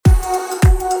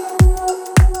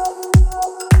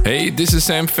Hey, this is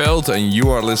Sam Veld, and you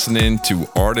are listening to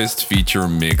Artist Feature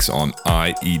Mix on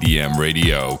iEDM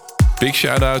Radio. Big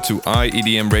shout out to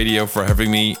iEDM Radio for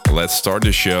having me. Let's start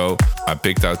the show. I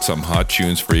picked out some hot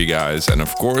tunes for you guys, and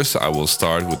of course, I will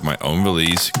start with my own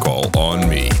release, Call On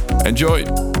Me. Enjoy!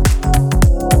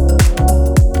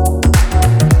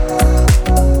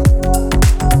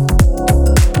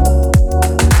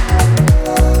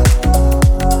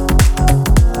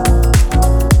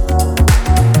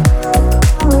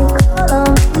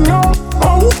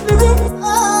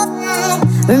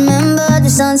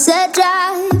 Sunset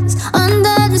drives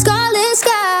under the scarlet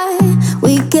sky.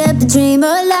 We kept the dream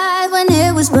alive when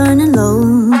it was burning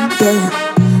low. Yeah,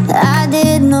 I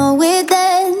didn't know it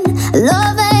then.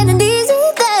 Love ain't an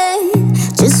easy thing.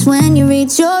 Just when you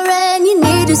reach your end, you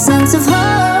need a sense of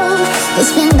hope.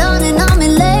 It's been dawning on me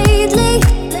lately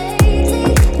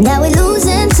that we're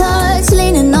losing touch,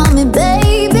 leaning on me,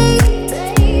 baby.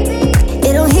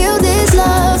 It'll heal this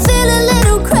love, feel a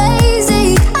little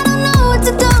crazy. I don't know what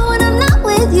to do when I'm not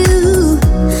with you.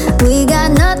 We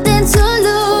got nothing to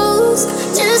lose.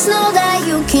 Just know that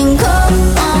you can call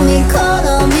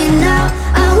on me now.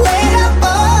 I wait up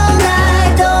all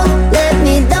night. Don't let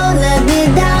me down.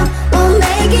 We'll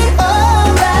make it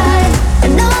alright.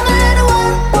 And no matter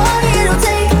what it'll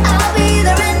take, I'll be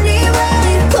there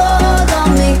anyway. Call on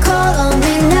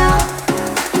me now.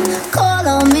 Call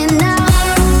on me now.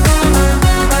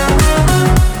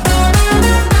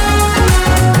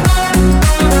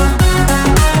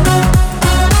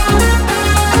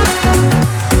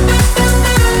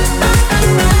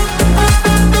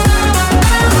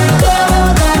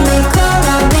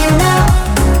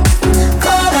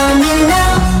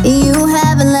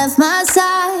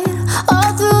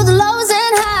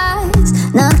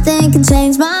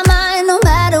 Change my mind no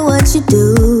matter what you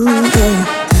do.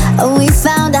 Yeah. We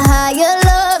found a higher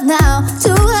love now.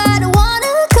 Too high to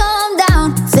wanna come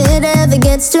down. If it ever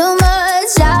gets too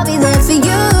much, I'll be there for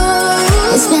you.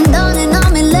 It's been dawning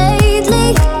on me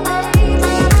lately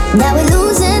that we're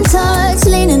losing touch,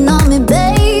 leaning on me,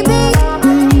 baby.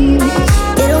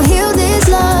 It'll heal this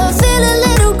love, feel a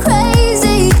little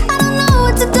crazy. I don't know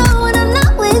what to do when I'm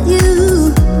not with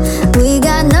you. We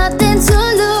got nothing to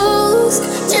lose.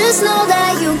 Just know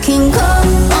that you can call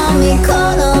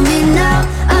on me now.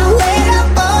 I wait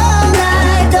up all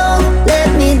night. Don't let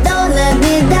me down.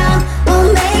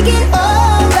 We'll make it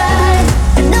alright.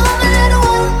 And no matter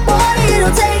what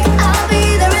it'll take, I'll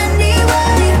be there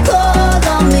anyway.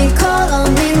 Call on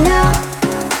me now.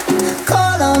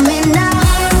 Call on me now.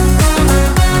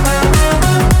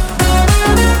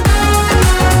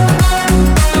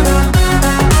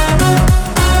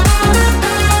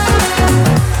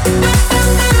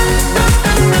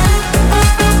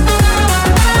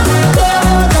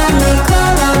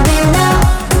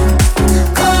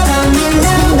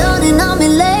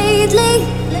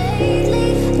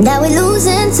 That we're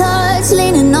losing touch,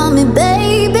 leaning on me,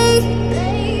 baby.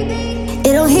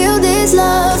 It'll heal this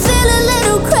love, feel a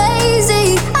little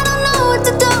crazy. I don't know what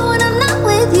to do when I'm not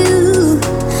with you.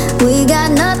 We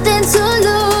got nothing to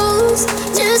lose.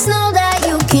 Just know that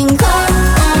you can call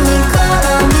on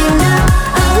me now.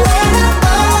 I wait up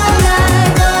all night.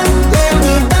 Don't let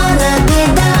me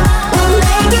down. We'll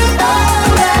make it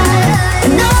alright.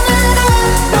 And no matter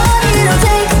what it'll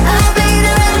take, I'll be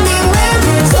there anyway.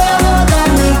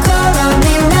 Call on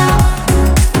me now.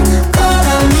 Call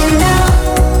on me now.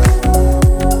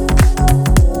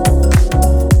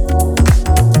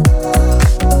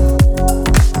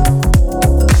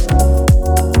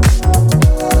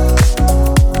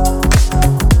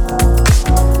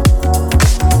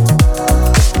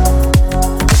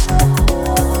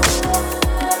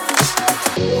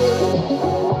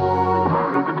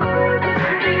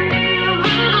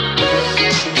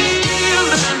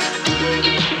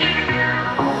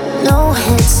 No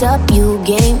heads up, you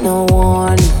gave no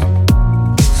warning.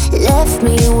 Left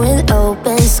me with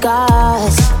open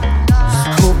scars.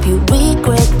 Hope you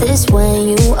regret this when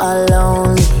you are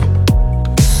lonely.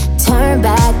 Turn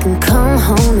back and come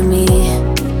home to me.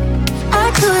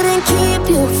 I couldn't keep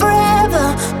you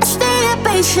forever. I stayed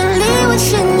patiently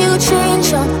wishing you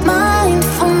change your mind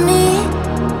for me.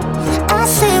 I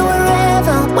say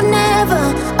wherever, whenever,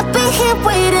 I'll be here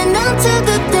waiting until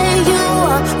the day you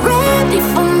are ready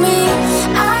for me.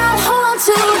 I'll hold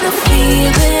to the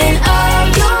feeling of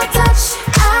your touch.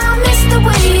 I miss the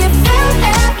way it felt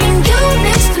having you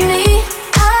next to me.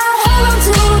 I'll hold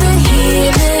to the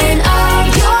healing of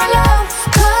your love,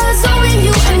 'cause only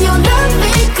you and your love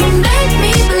can make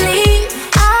me believe.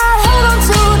 I'll hold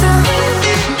to the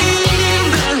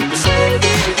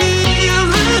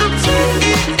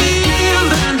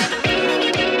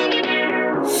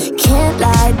can't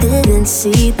lie, didn't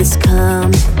see this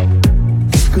coming.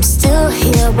 I'm still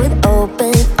here with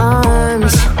open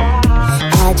arms.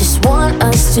 I just want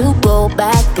us to go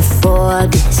back before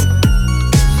this.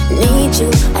 Need you,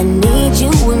 I need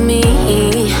you with me.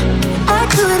 I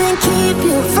couldn't keep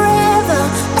you forever.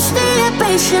 I stay here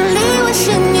patiently,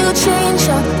 wishing you change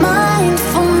your mind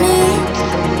for me.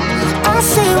 I'll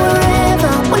say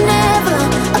wherever, whenever.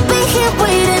 I'll be here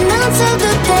waiting until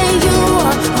the day you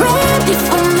are ready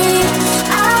for me.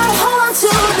 I'll hold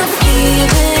to the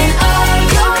feeling of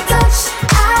your touch.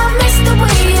 I miss the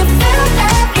way it felt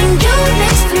having you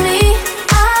next to me.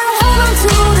 I'll hold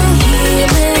to the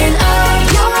healing of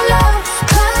your love,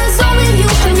 'cause only you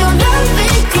and your love,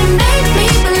 it can make me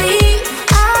believe.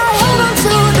 I'll hold on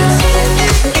to the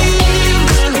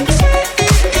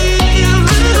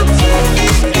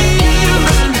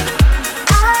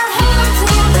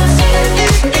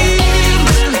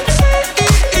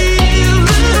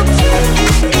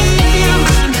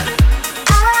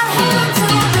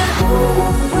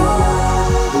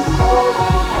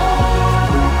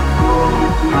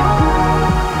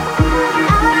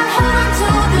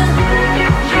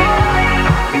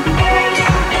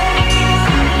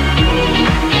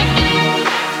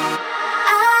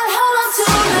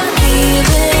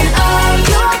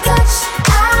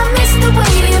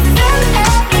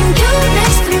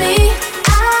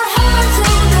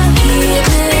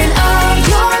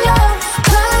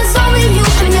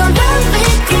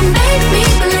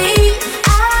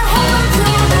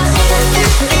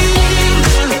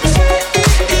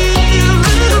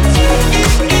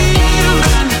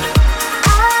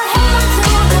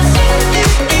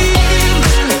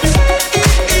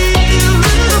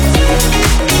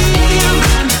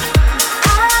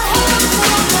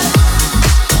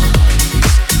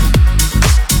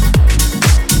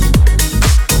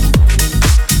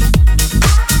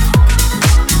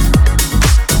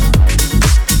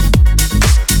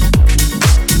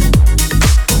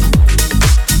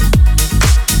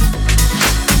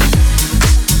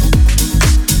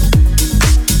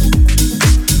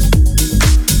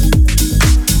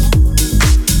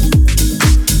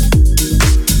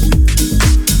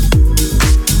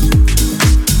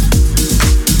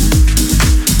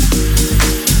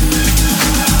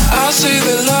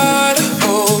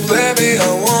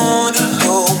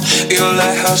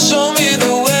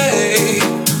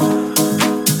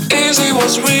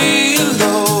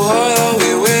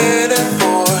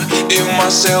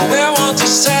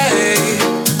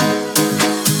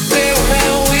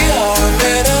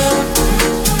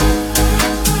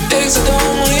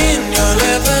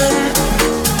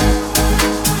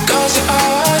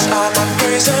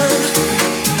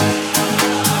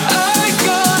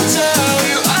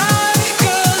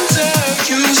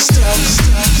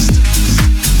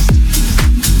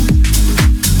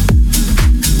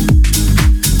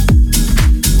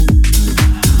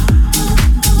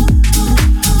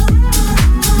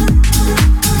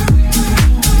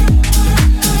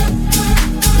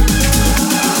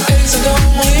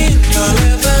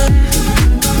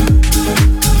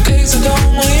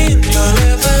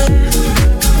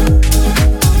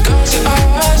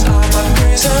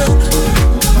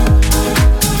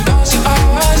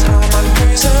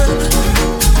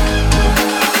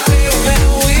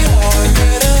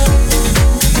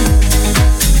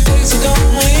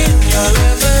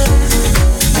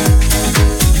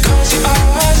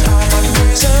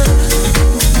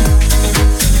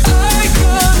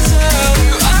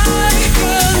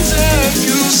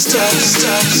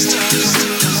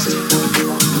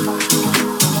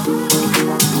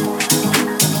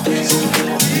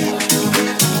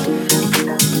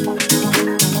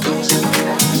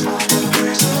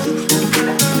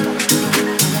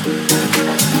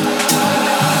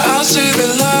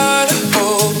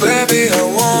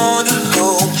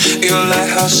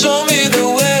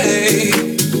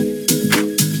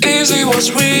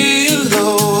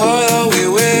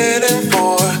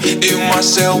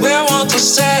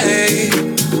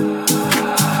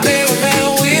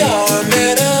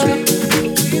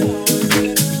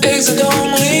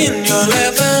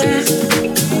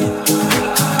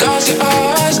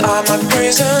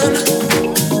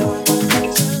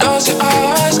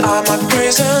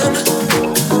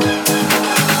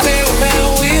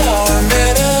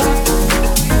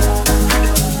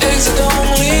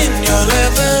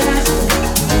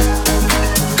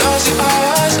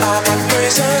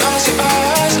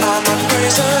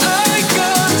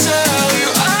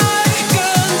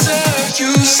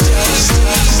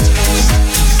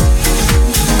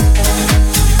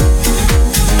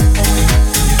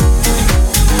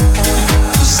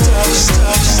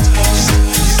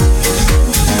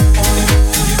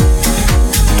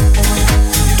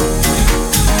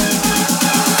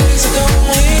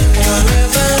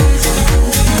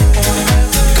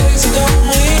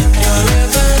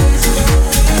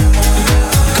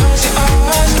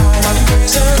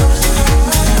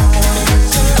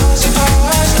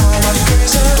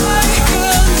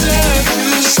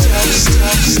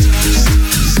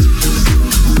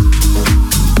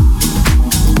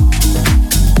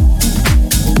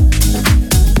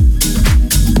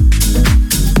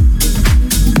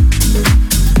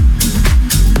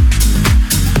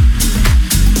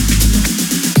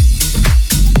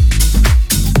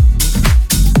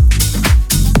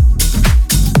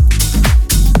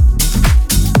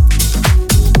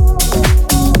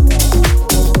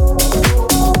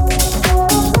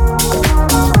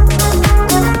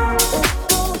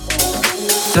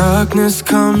Darkness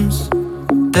comes,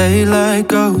 daylight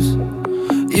goes.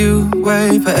 You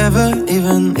wait forever,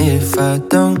 even if I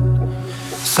don't.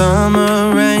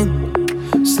 Summer rain,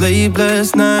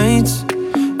 sleepless nights.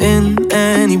 In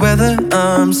any weather,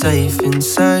 I'm safe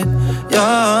inside your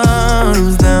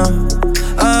arms now.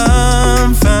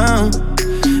 I'm found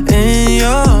in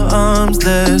your arms,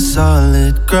 there's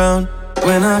solid ground.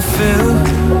 When I feel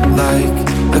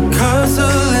like a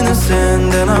castle in the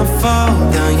sand and I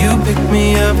fall down, you pick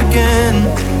me up again.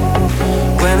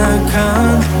 When I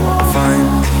can't find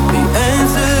the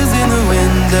answers in the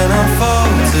wind and I fall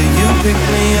till you pick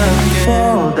me up again.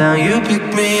 Fall down, you pick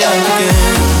me up again.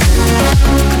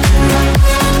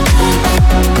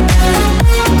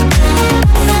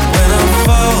 When I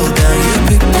fall down, you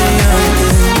pick me up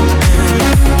again.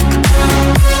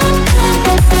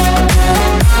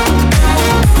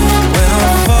 When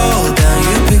I fall down,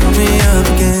 you pick me up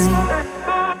again.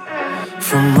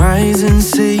 From rising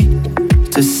sea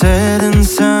to setting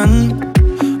sun,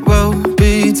 we'll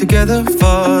be together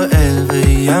forever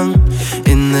young.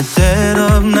 In the dead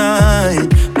of night,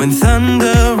 when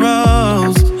thunder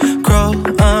rolls, crawl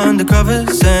under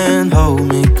covers and hold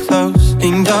me close.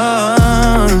 In your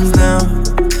arms now,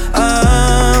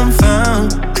 I'm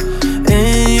found.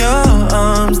 In your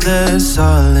arms, there's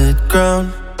solid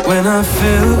ground. When I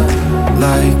feel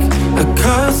like a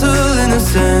castle in the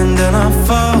sand and I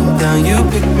fall down, you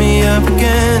pick me up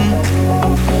again.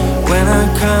 When I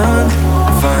can't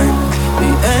find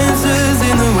the answers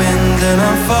in the wind and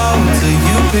I fall till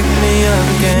you pick me up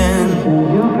again.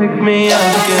 You pick me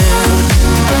up again.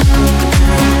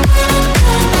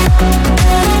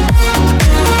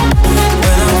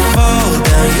 When I fall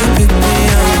down, you pick me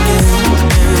up again.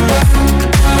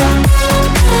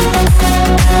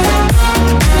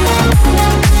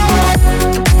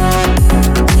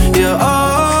 You're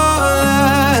all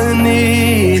I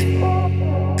need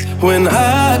when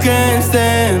I can't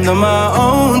stand on my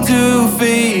own 2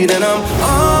 feet and I'm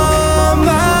on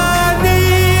my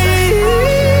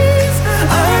knees.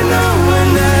 I know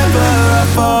whenever I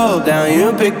fall down,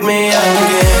 you pick me up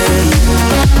again.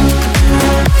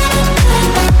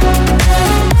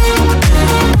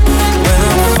 When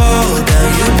I fall down,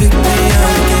 you pick me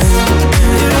up again.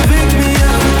 You pick me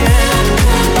up again.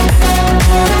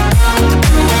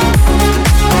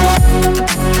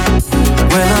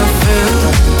 When I feel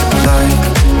like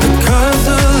the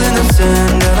castle in the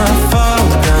sand and I fall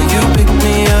down, you pick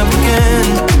me up again.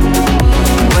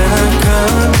 When I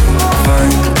can't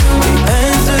find the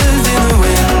answers in the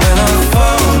wind and I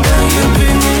fall down, you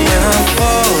pick me up. When I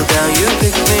fall down, you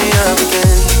pick me up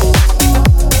again.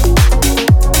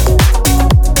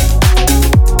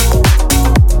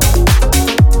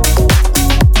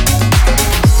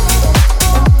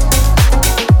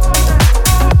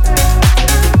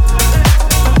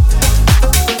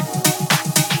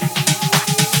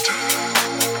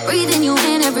 Breathing you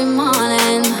in every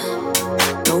morning.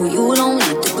 No, you don't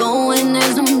need to go and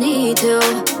there's no need to.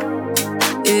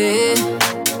 Yeah,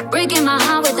 breaking my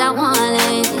heart without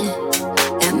warning.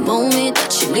 That moment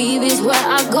that you leave is what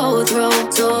I go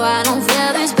through. So I don't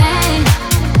feel this pain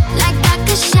like I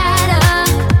could shatter.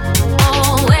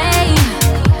 Oh,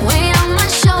 weight on my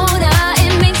shoulder,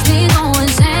 it makes me go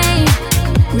insane.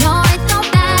 No, it don't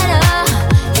matter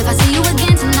if I see you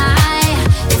again tonight.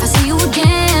 If I see you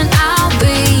again, I'll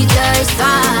be just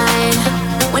fine.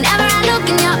 Whenever I look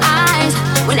in your eyes,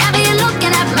 whenever you're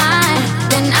looking at mine,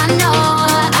 then I know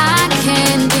I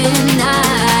can't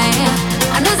deny.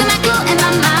 I'm losing my cool in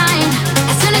my mind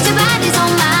as soon as your body's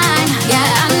on mine. Yeah,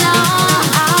 I know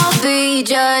I'll be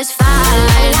just fine.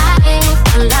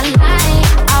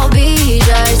 I'll be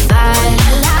just fine.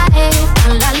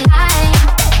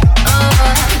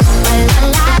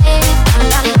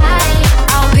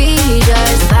 I'll be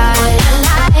just fine.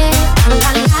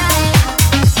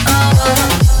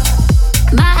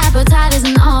 My appetite is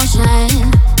an ocean,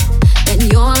 and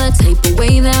you're the type of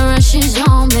wave that rushes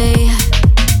on me.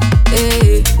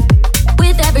 Yeah.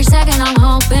 With every second I'm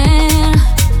hoping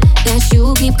that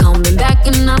you keep coming back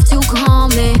enough to call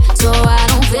me, so I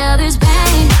don't feel this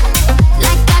pain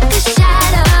like I could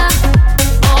shatter.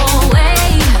 Oh,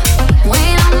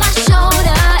 weight on my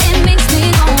shoulder, it makes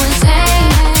me go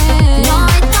insane. No,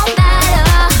 it don't matter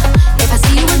if I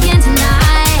see you again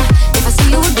tonight. If I see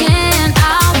you again,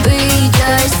 I'll be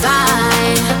just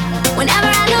fine. Whenever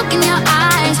I look in your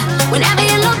eyes, whenever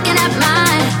you're looking at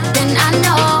mine, then I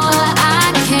know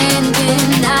I can't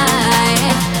deny.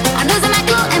 I'm losing my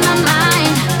cool in my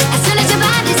mind as soon as your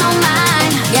body's on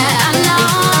mine. Yeah, I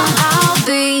know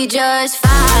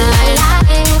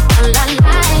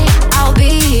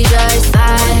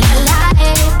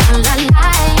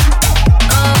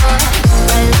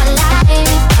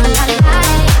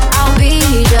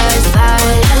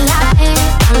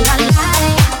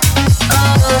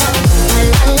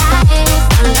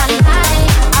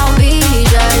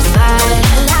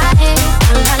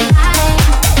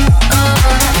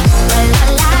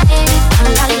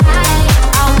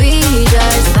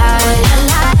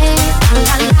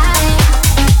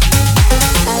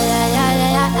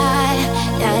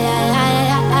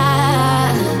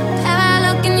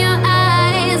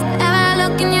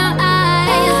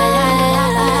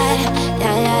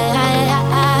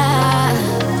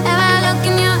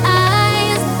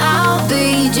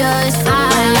just fine.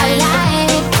 All I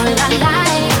like,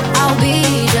 I'll be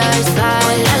just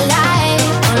fine. All I like,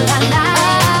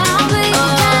 I'll be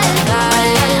just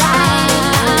fine.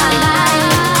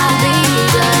 I'll be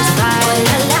just fine.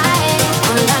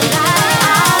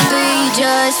 I'll be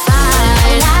just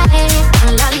fine.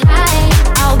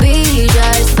 I'll be just fine. I'll be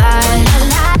just fine.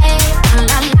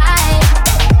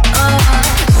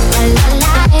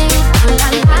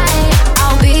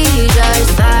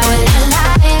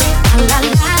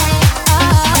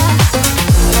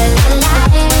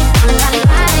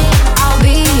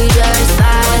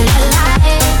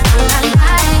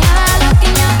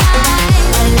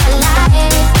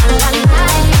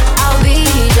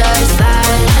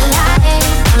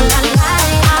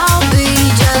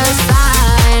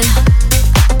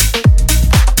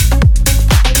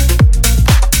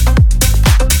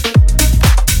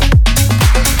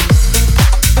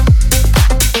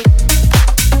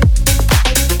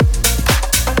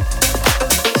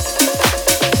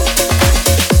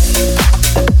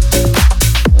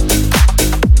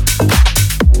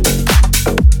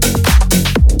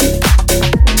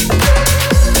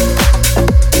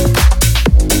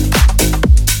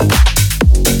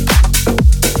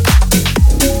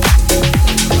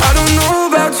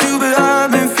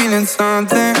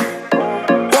 Something.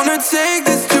 Wanna take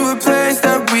this to a place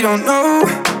that we don't know.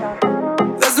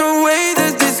 There's no way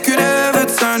that this could ever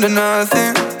turn to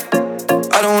nothing.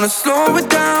 I don't wanna slow it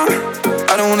down.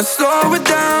 I don't wanna slow it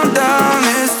down, down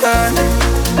this time.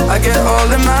 I get all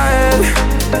in my head,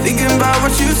 thinking about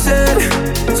what you said.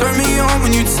 Turn me on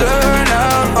when you turn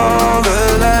out all the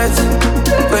lights.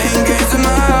 Playing games in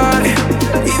my heart,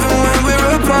 even when we're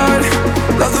apart.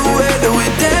 Love the way that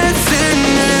we're dancing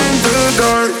in the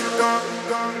dark.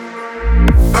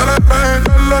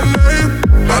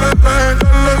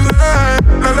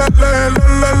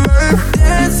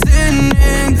 Dancing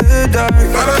in the dark.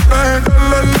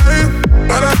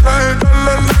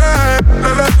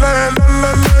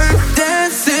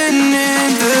 Dancing in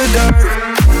the dark.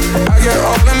 I get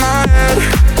all in my head,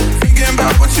 thinking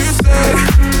about what you said.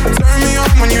 Turn me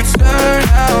on when you turn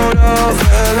out all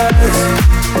the lights.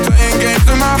 Playing games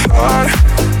in my heart,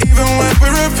 even when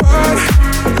we're apart.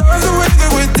 Love the way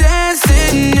that we're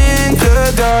dancing in the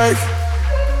dark.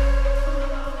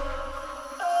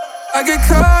 I get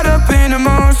caught up in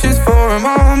emotions for a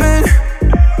moment.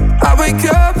 I wake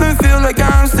up and feel like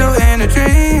I'm still in a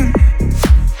dream.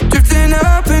 Drifting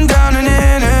up and down and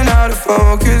in and out of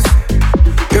focus.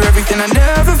 You're everything I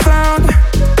never found.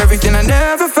 Everything I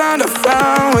never found, I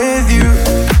found with you.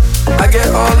 I get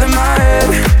all in my head,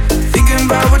 thinking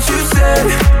about what you said.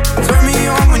 Turn me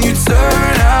on when you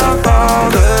turn out all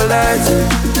the lights.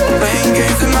 Playing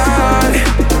games in my heart,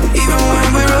 even when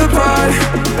we're apart.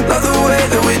 Love the way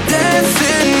that we're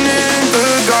dancing in the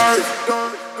dark.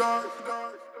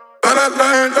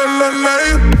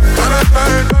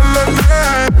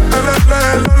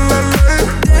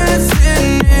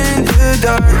 Dancing in the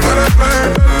dark.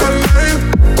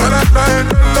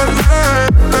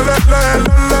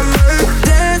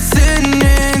 Dancing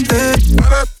in the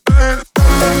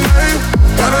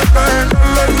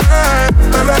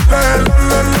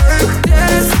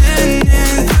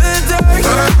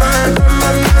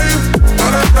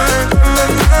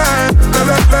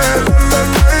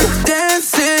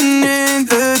dancing in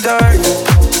the dark.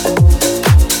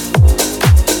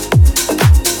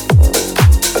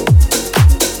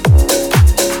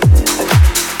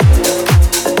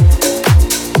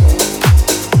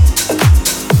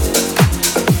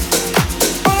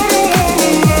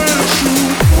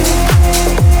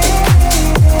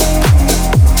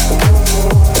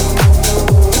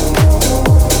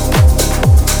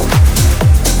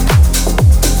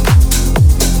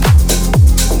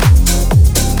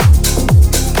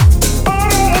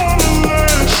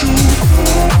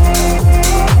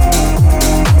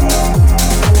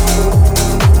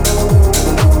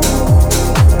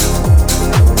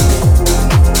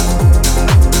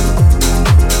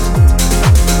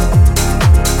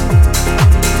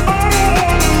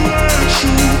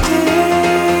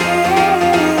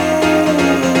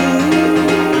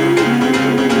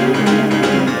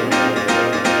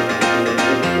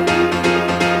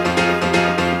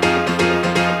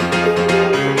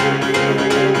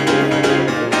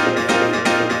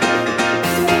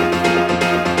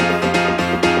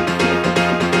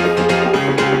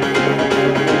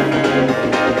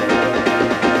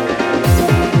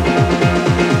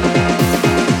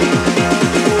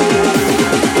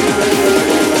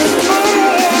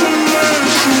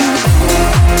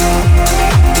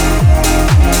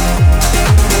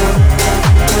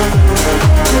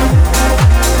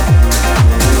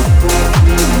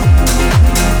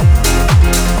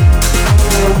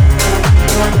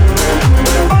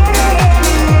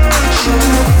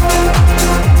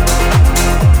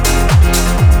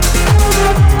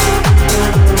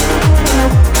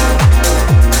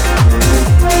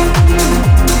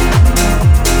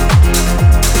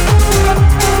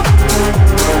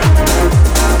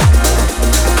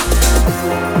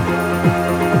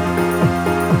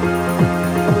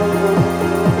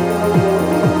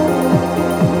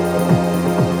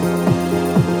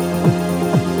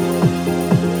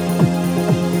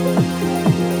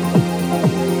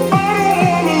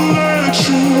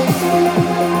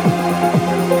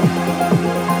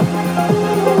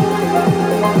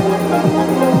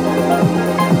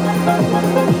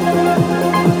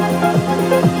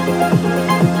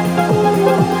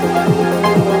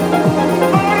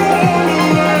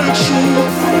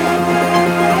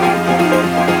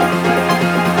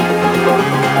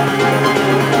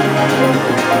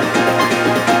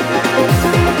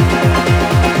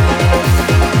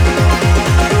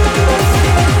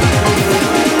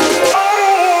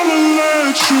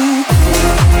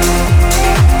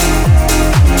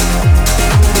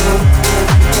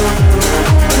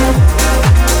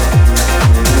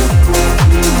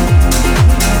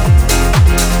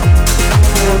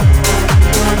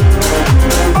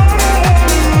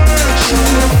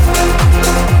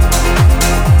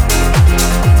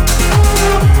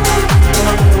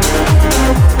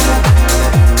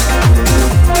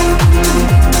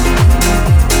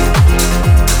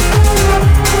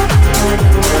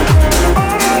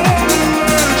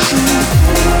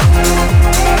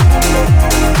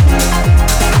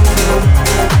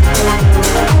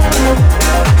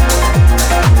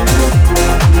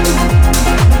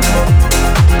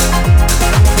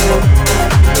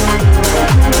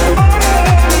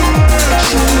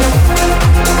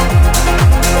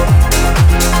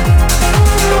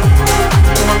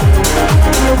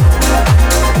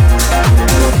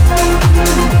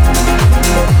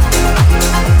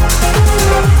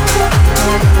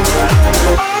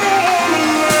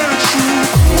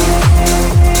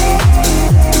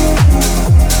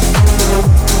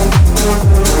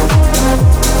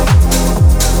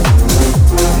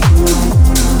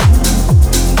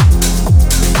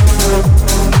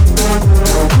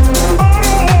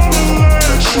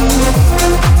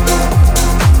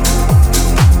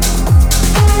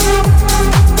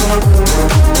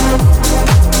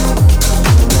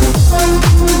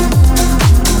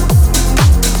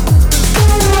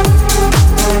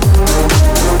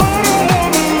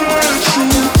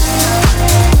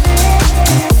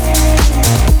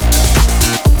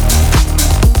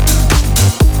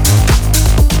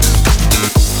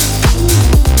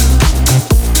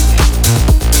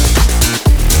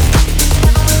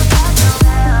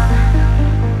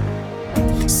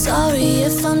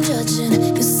 if I'm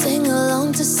judging. You sing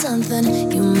along to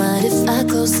something. You mind if I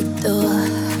close the door?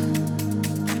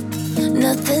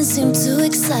 Nothing seemed to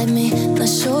excite me. Not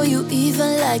sure you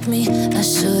even like me. I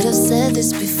should have said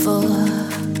this before.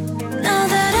 Now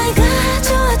that I got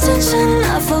your attention,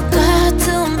 I forgot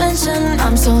to mention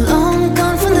I'm so long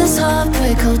gone from this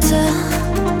heartbreak hotel.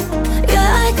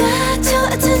 Yeah, I got your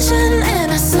attention,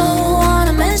 and I so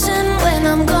wanna mention when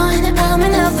I'm gone, I'm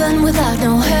in heaven without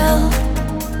no hell.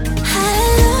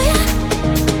 Hallelujah,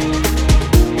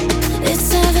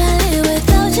 it's heavenly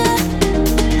without you.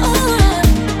 Oh,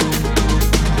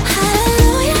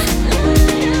 hallelujah,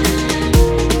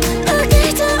 the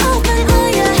gates are open. Oh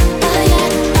yeah, oh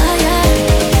yeah, oh yeah.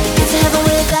 It's heaven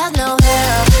without no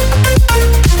hell.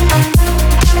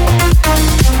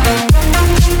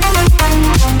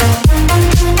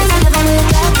 It's heaven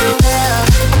without no hell.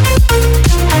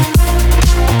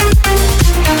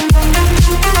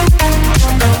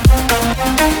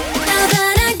 Now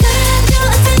that I got your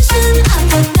attention, I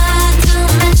forgot to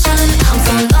mention I'm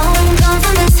so long gone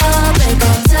from this heartbreak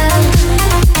hotel.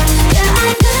 Yeah, I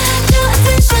got your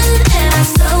attention, and I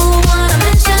so wanna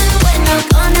mention when you're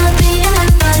gonna be in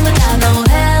heaven without no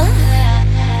hell.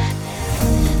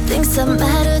 Things that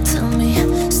matter to me,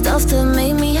 stuff that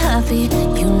made me happy,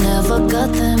 you never got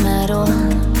them at all.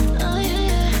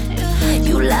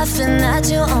 You laughing at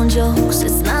your own jokes,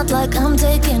 it's not like I'm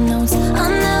taking notes. I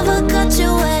never got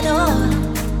you at all.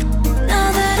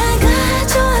 Now that I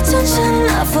got your attention,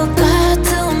 I forgot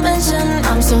to mention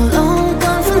I'm so long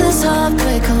gone from this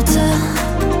heartbreak hotel.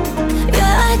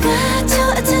 Yeah, I got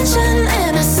your attention,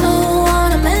 and I so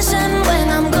wanna mention when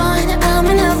I'm gone, I'm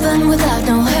in heaven without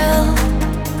no hell.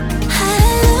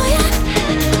 Hallelujah,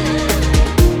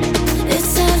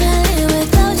 it's heavenly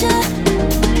without you.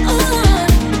 Oh,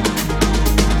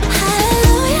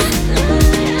 hallelujah,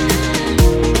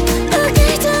 the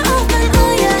gates are open.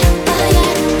 Oh yeah, oh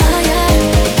yeah, oh yeah.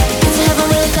 It's heaven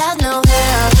without no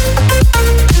hell.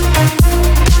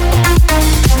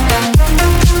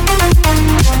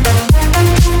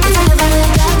 It's heaven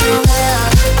without no hell.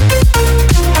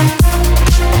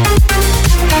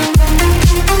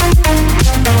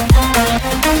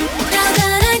 Now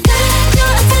that I got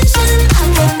your attention, I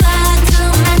forgot to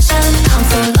mention I'm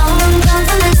so long gone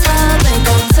from this heartbreak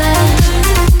hotel.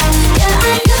 Yeah,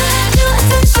 I got your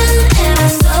attention, and I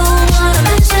so wanna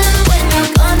mention when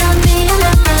you're gonna be in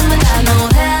heaven without no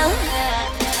hell.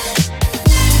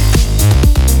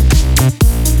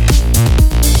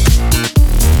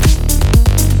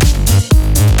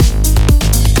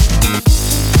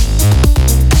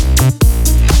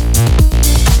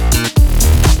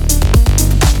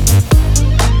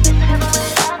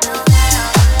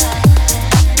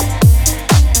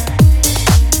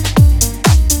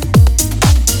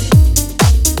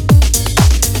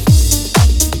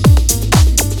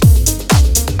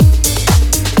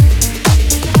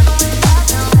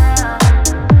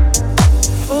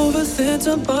 Overthink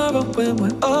tomorrow when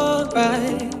we're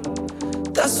alright.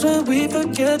 That's when we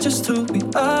forget just who we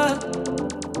are.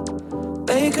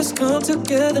 Make us come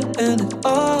together and it's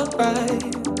alright.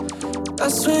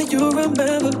 That's when you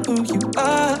remember who you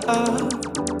are.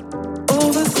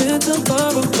 Overthink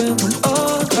tomorrow when we're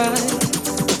alright.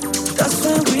 That's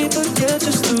when we forget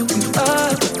just who we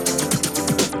are.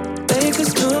 Make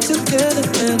us come together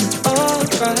and it's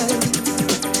alright.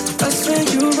 That's when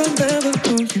you remember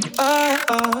who you are.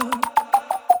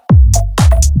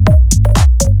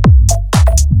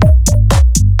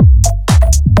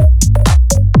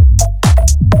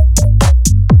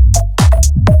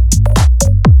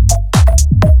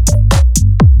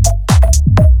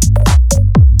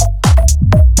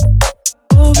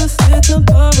 Overthink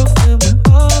tomorrow when we're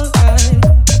alright.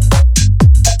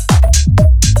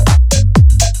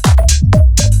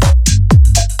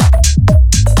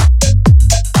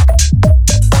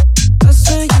 That's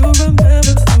when you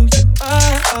remember who you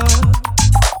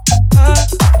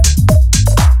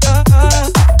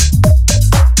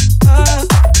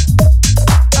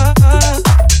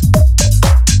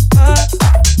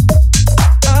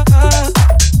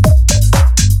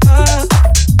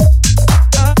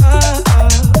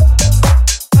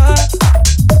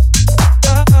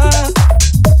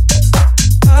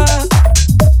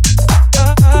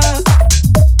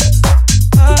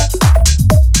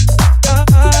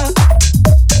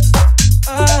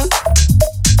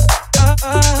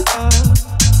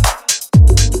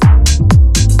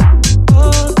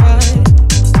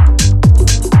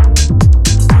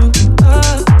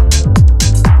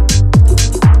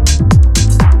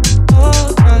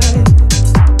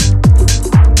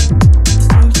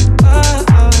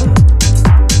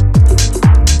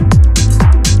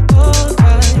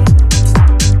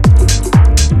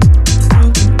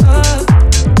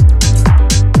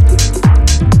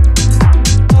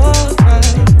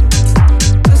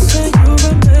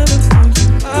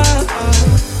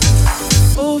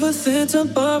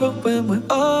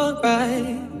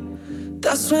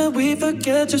That's when we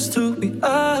forget just who we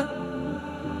are.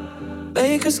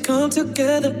 Make us come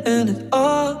together and it's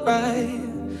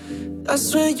alright.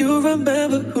 That's when you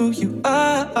remember who you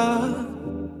are.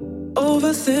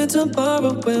 Overthink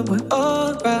tomorrow when we're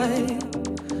alright.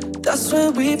 That's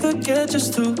when we forget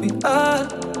just who we are.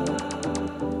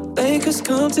 Make us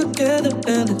come together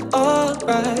and it's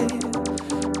alright.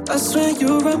 That's when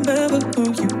you remember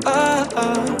who you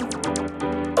are.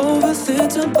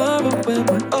 Overthink tomorrow when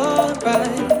we're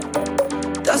alright.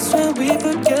 That's when we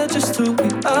forget just who we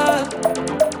are.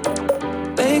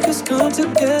 Make us come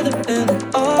together and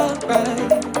it's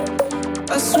alright.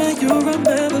 That's when you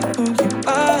remember who you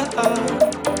are.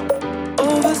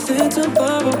 Overthink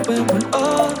tomorrow when we're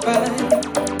alright.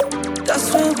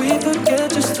 That's when we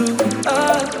forget just who we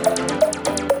are.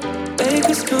 Make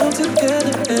us come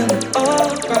together and it's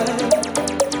alright.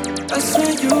 That's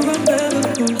when you remember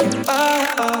who you are.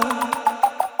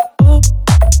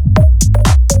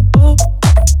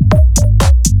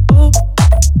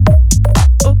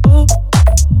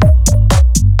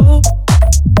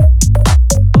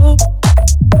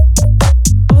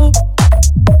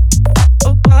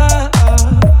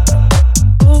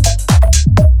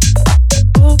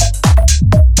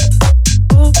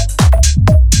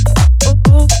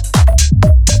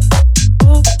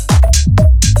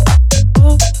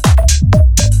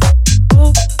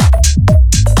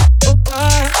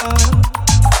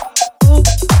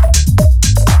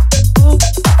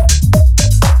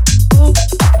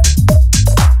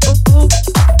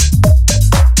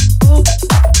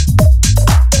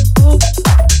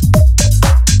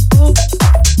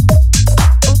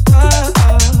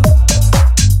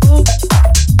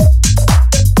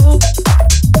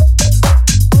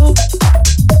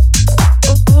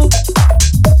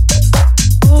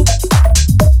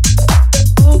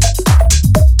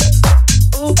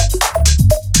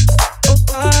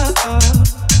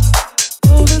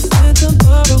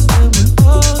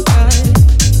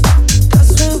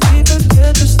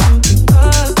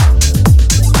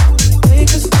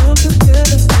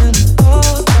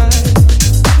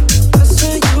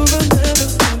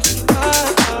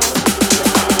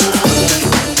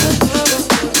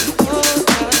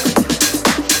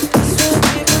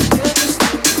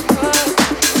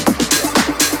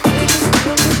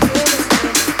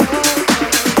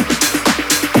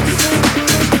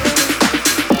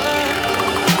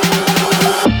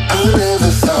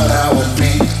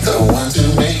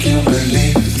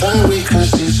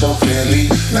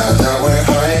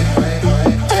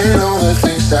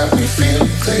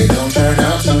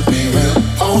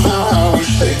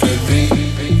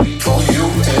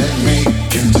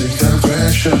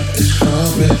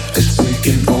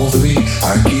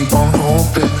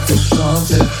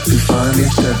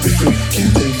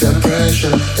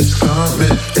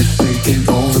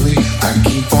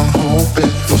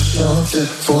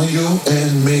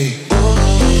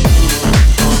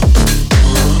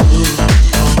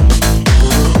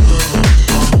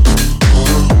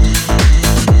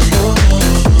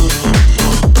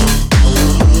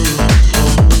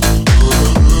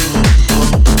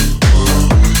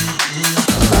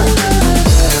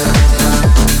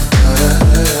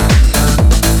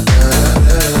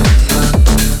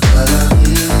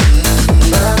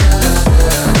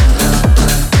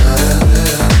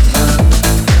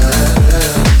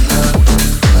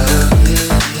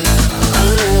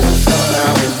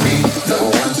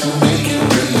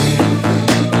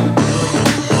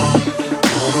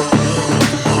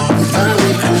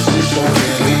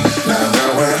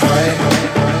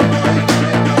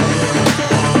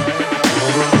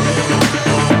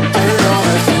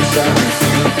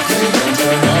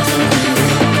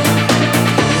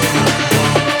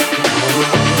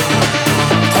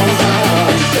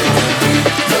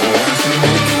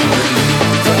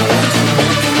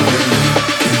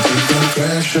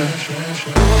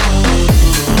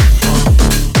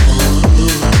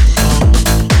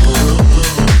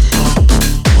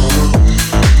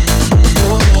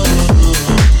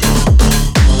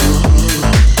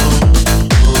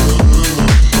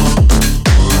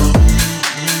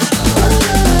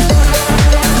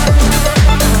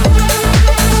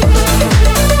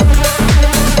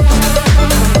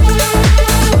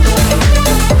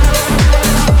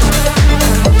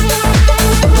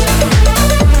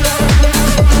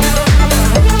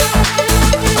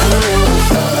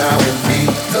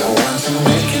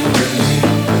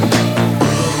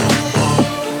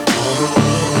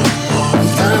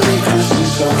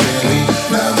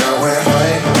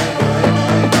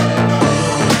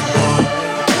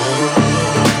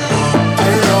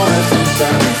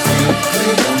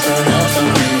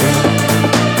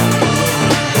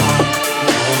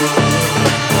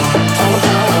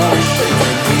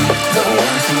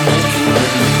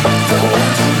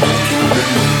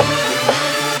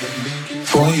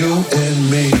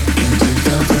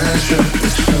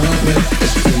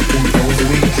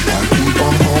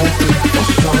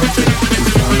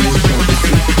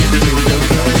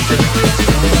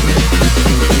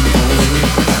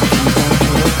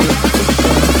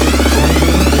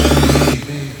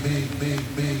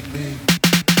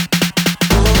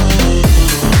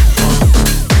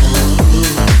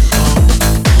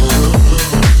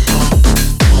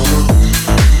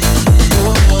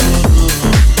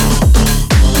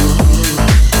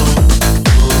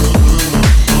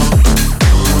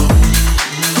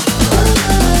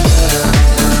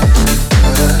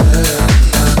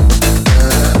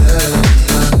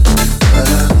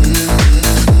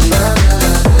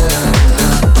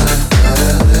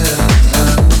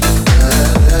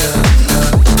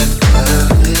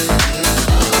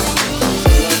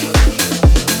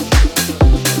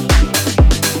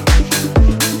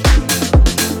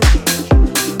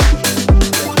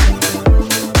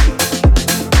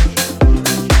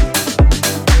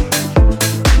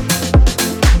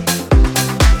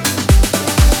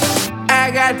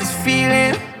 got this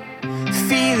feeling,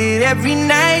 feel it every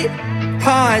night.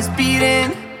 Heart's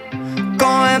beating,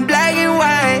 going black and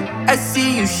white. I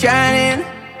see you shining,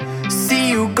 see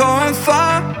you going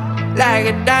far, like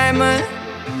a diamond,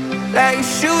 like a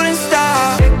shooting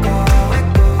star.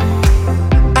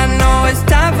 I know it's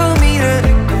time for me to,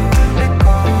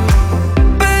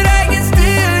 but I can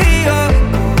still hear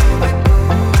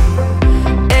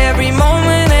every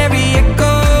moment, every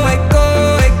echo, echo,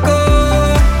 echo.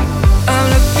 I'm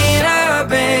looking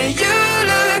up and you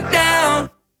look down.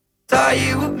 Thought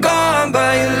you were gone,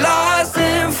 but you're lost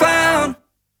and found.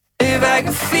 If I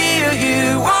could feel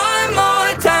you one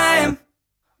more time,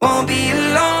 won't be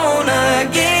alone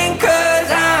again. 'Cause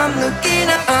I'm looking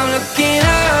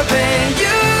up and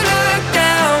you look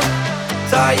down.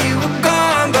 Thought you were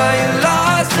gone, but you're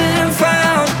lost and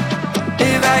found.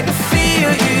 If I could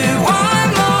feel you one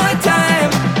more time,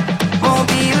 won't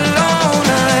be alone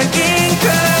again.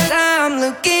 'Cause I'm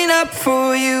looking up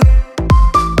for you.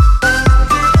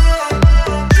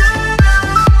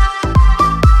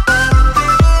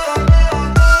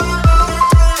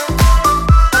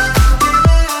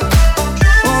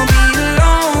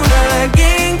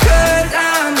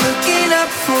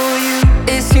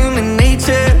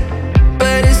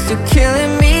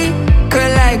 Killing me,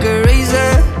 cut like a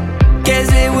razor. Guess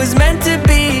it was meant to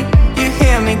be. You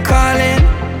hear me calling,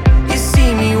 you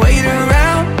see me wait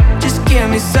around. Just give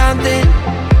me something,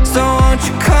 so won't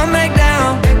you come back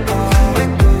down?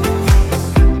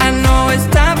 I know it's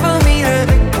time for me to,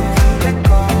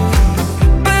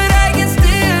 but I can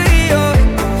still hear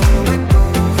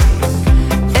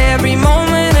every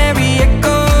moment, every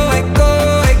echo, echo,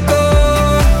 echo.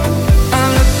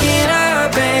 I'm looking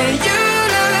up and you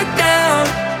look down.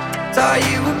 Thought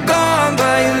you were gone,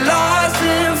 but you're lost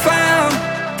and found.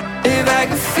 If I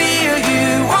could feel you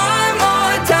one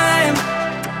more time,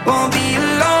 won't be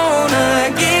alone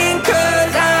again.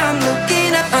 'Cause I'm looking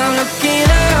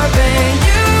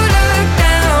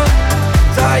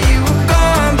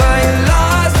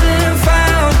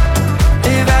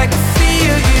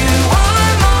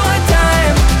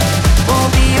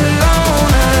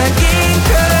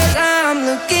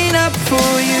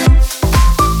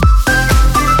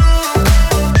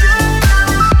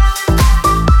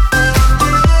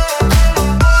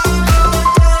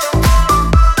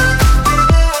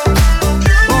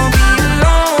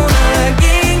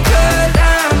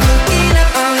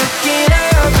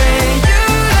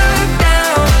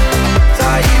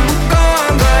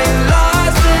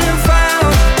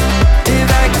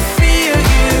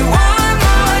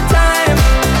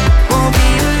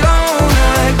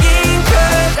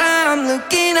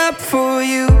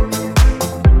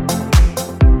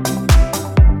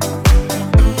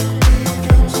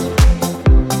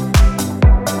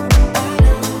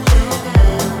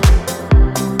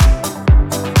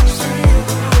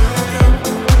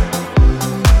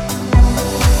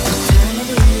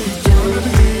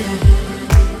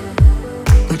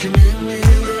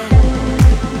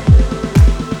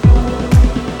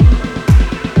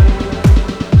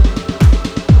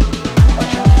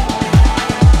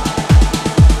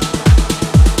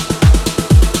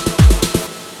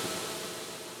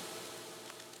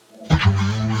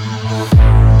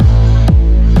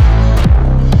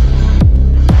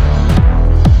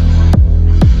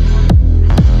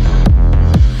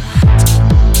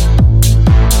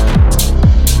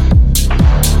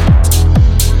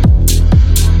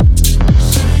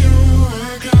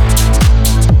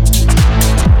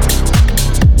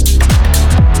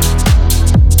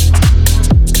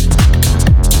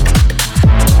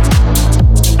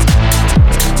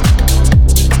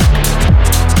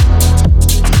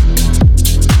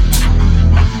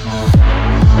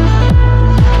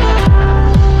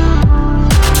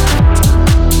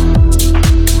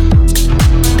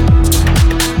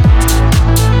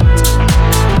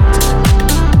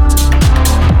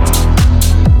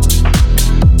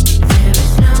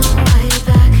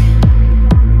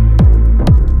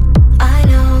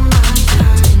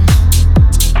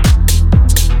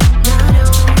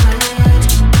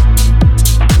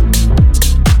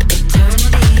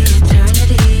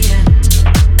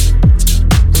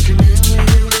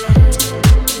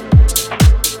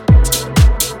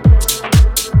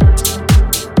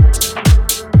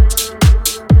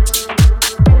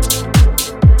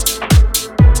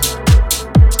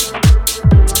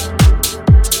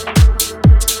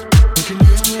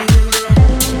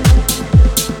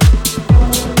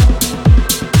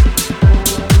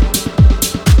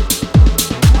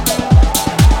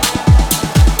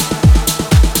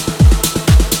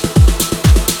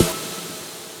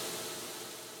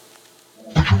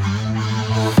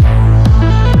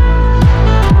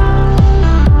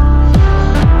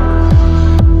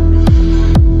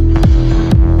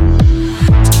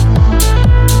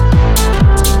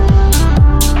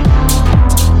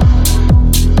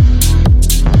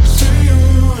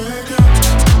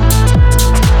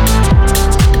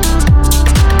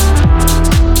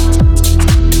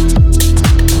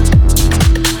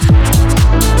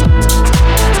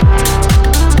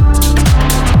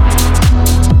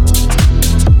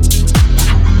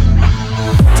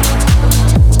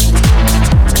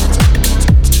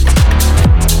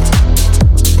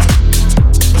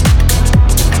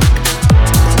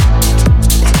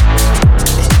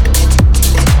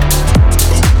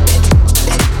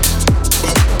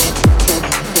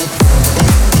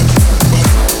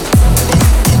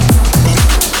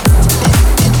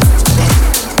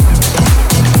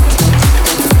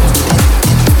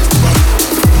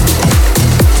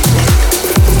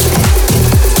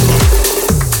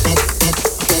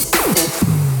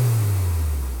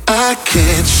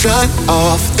can't shut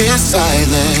off this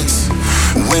silence.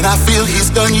 When I feel he's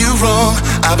done you wrong,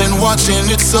 I've been watching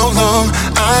it so long,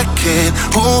 I can't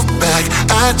hold back,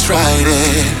 I tried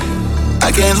it.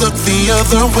 I can't look the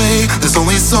other way, there's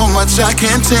only so much I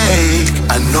can take.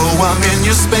 I know I'm in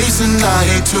your space and I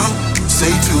hate to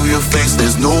say to your face,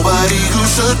 there's nobody who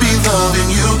should be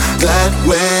loving you that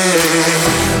way.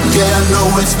 Yeah, I know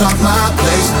it's not my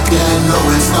place, yeah, I know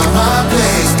it's not my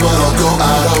place, but I'll go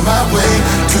out of my way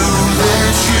to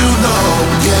let you know.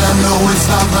 Yeah, I know it's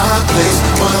not my place,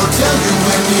 but I'll tell you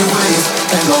anyways,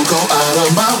 and I'll go out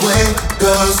of my way,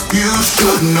 cause you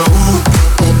should know.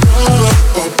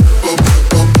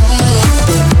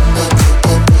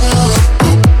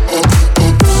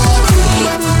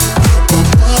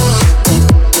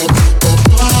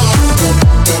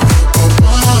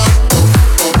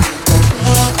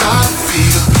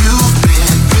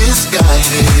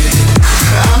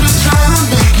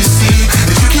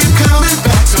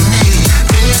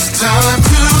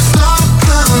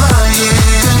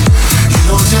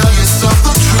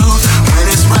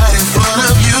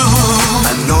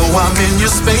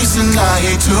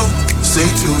 Say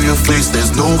to your face,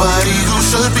 there's nobody who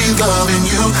should be loving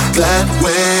you that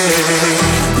way.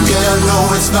 Yeah, I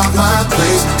know it's not my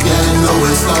place, yeah, I know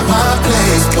it's not my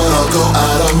place, but I'll go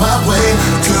out of my way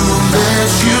to let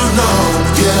you know.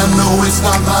 Yeah, I know it's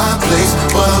not my place,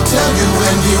 but I'll tell you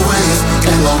anyways,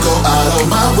 and I'll go out of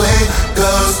my way,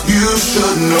 cause you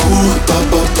should know.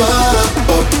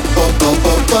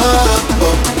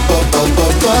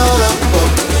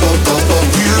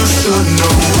 You should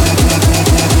know.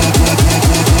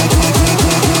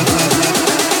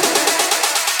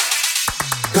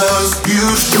 Cause you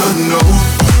should know,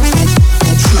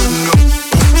 should know,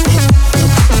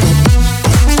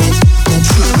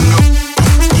 should know,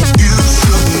 you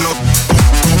should know,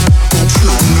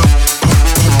 should know,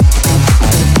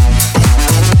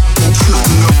 should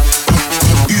know,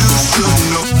 you should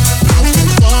know,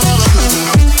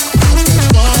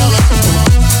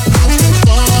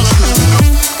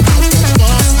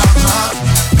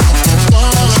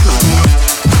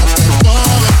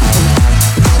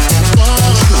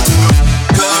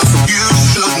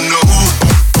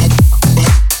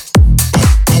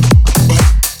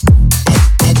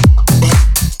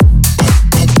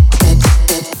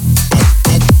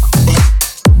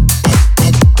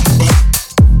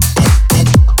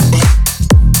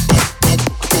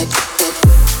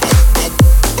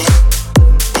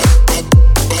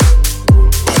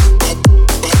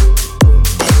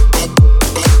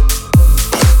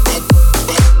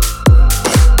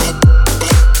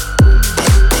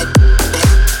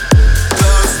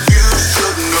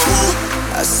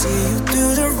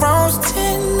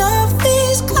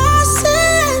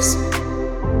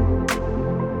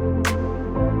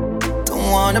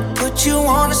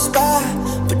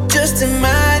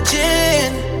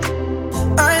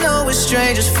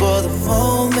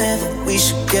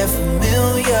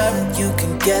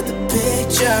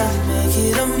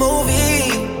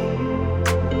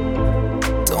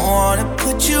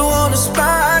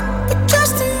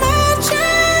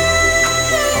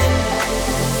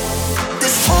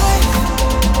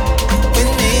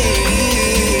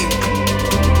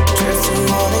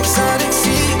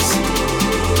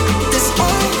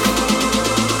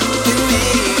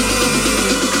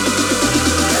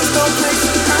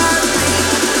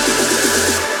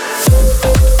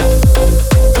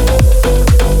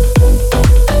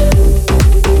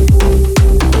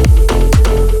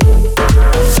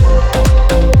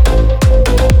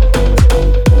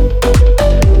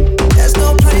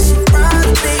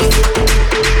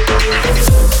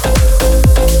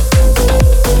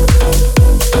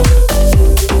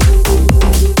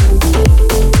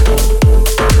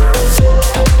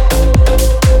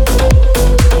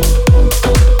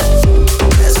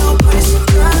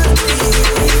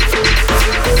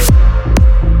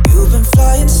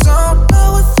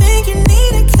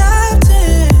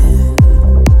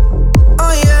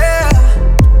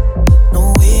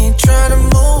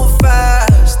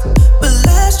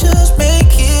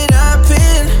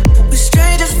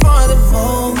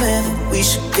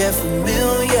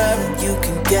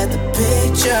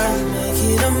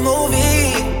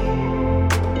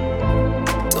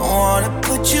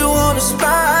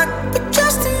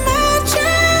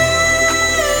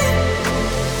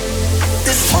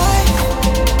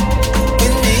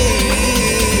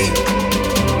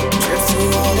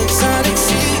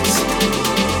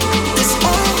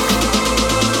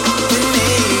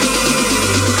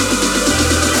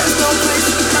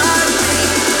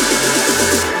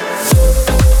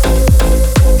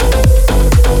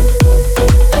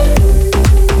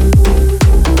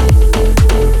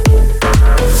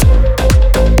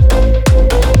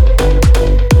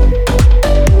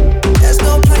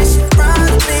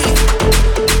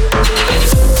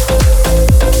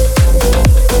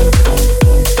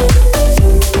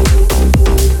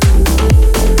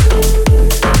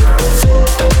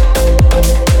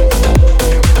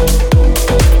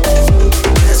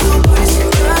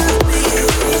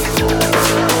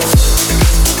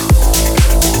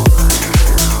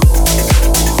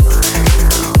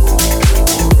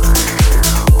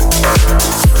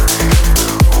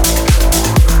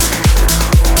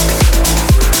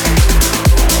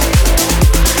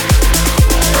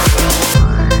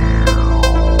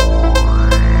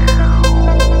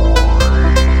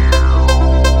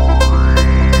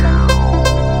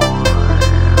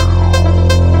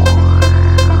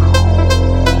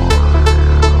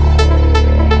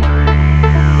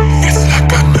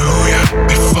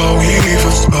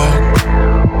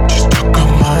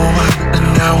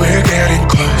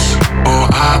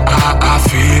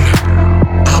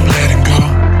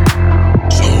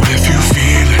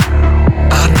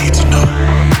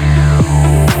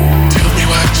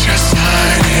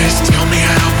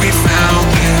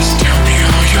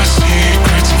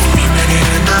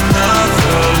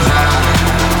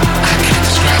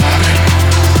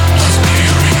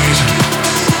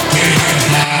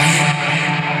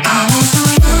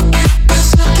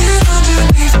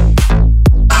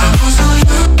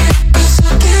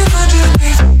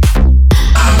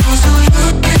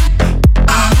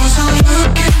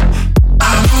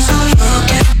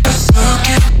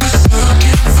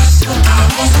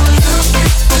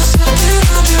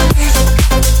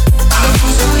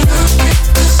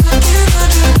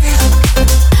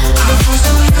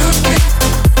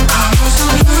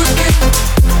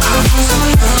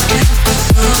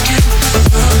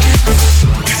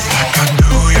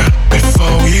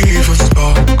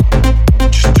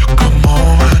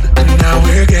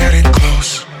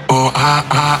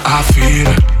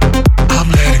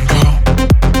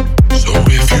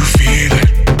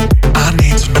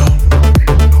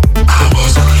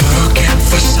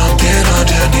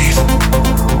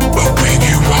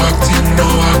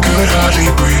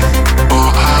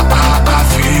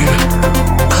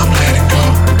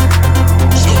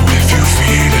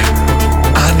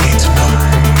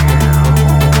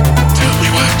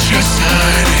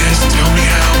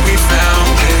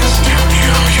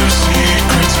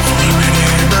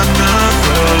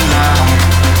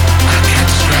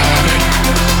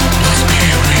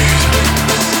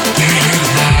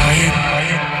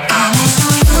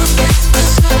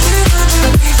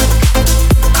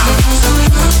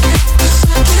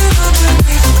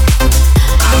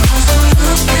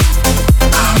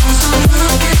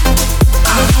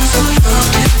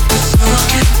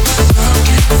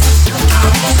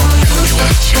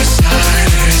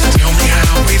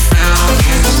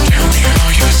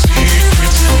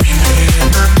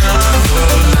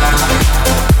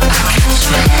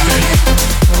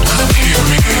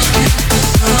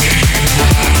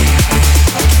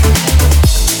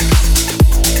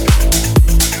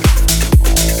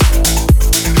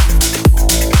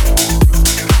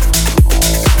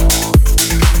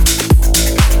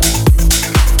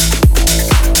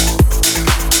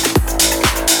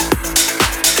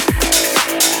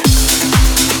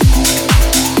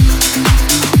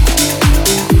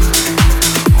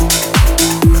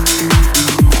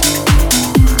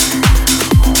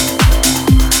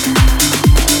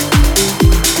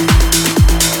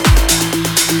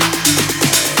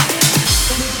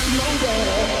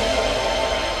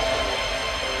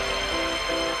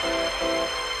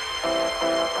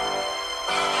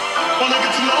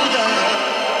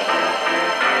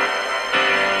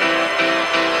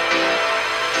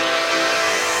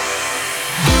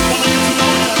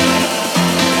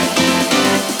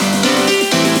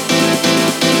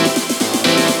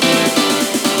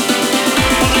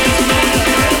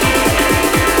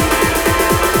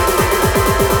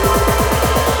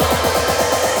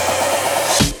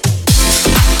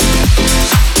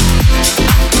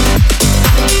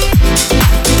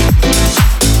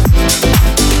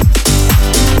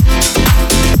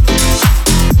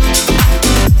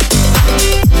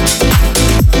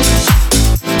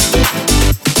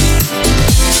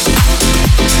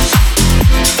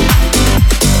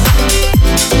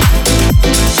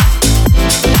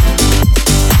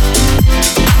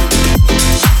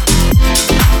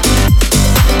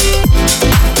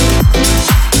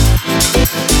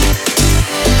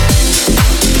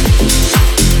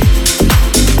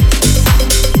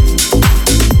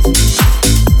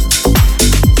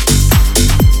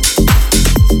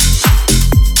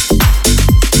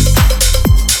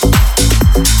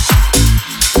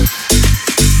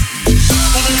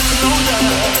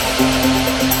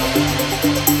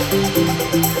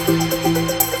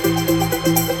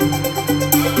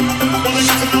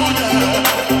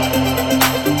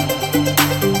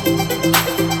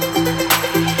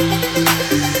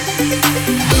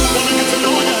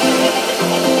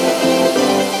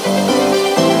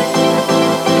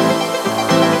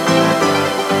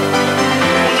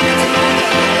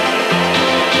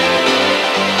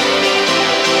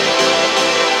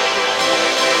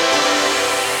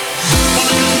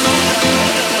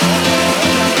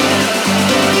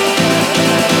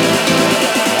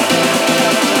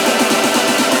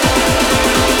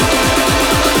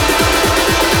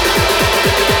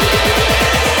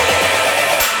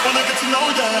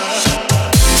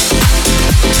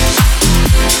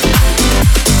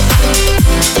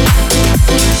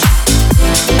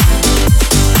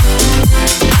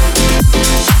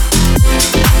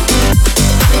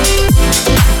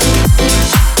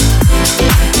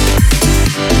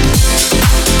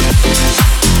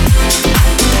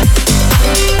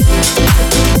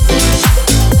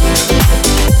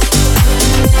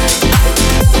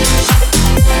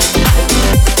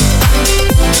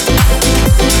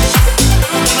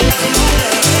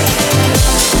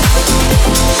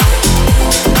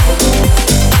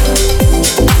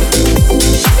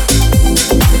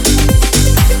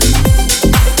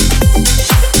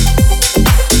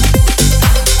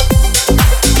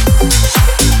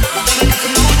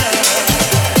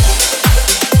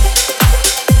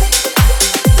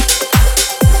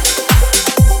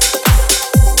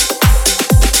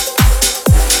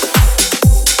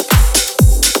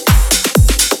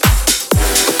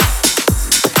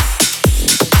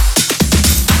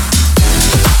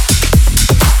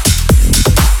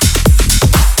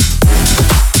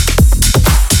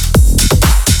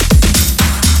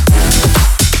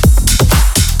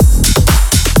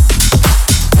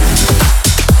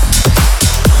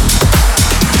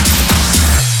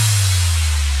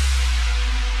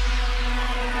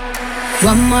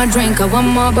 One more drink or one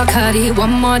more Bacardi,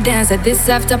 one more dance at this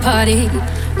after party.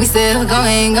 We still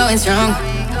going, going strong.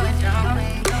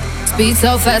 Speed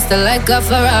so faster like a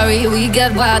Ferrari. We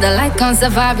get wilder like on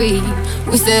safari.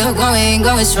 We still going,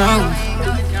 going strong.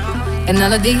 And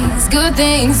all of these good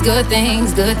things, good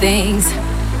things, good things.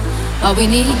 All we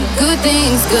need, good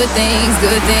things, good things,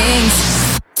 good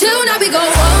things. Tonight we go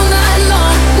all night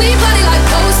long. We party like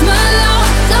Post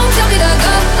Malone. Don't tell me to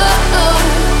go.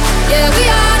 Yeah, we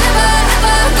are never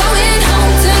ever going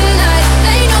home tonight.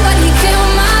 Ain't nobody kill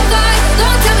my vibe.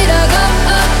 Don't tell me to go.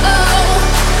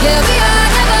 Yeah, we are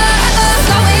never ever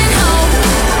going home.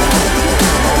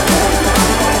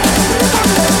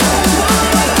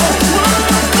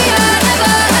 We are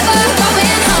never ever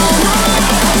going home.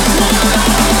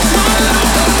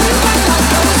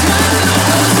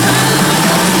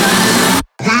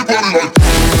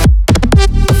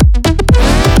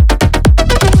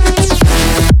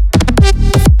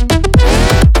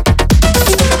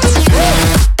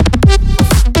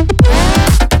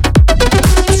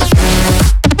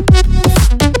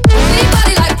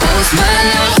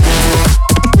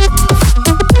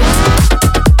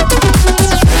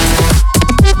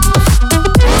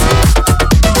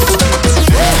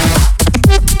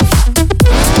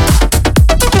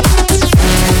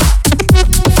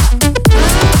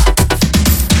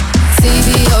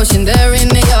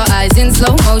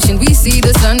 Slow motion, we see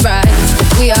the sunrise.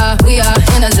 We are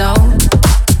in a zone.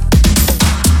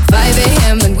 5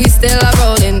 a.m. and we still are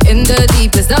rolling in the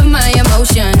deepest of my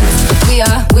emotions. We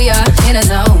are in a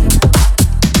zone.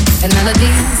 And all of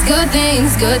these good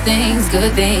things, good things,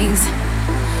 good things.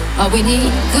 All we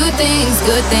need, good things,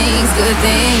 good things, good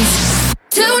things.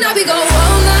 Tonight we go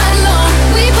all night long.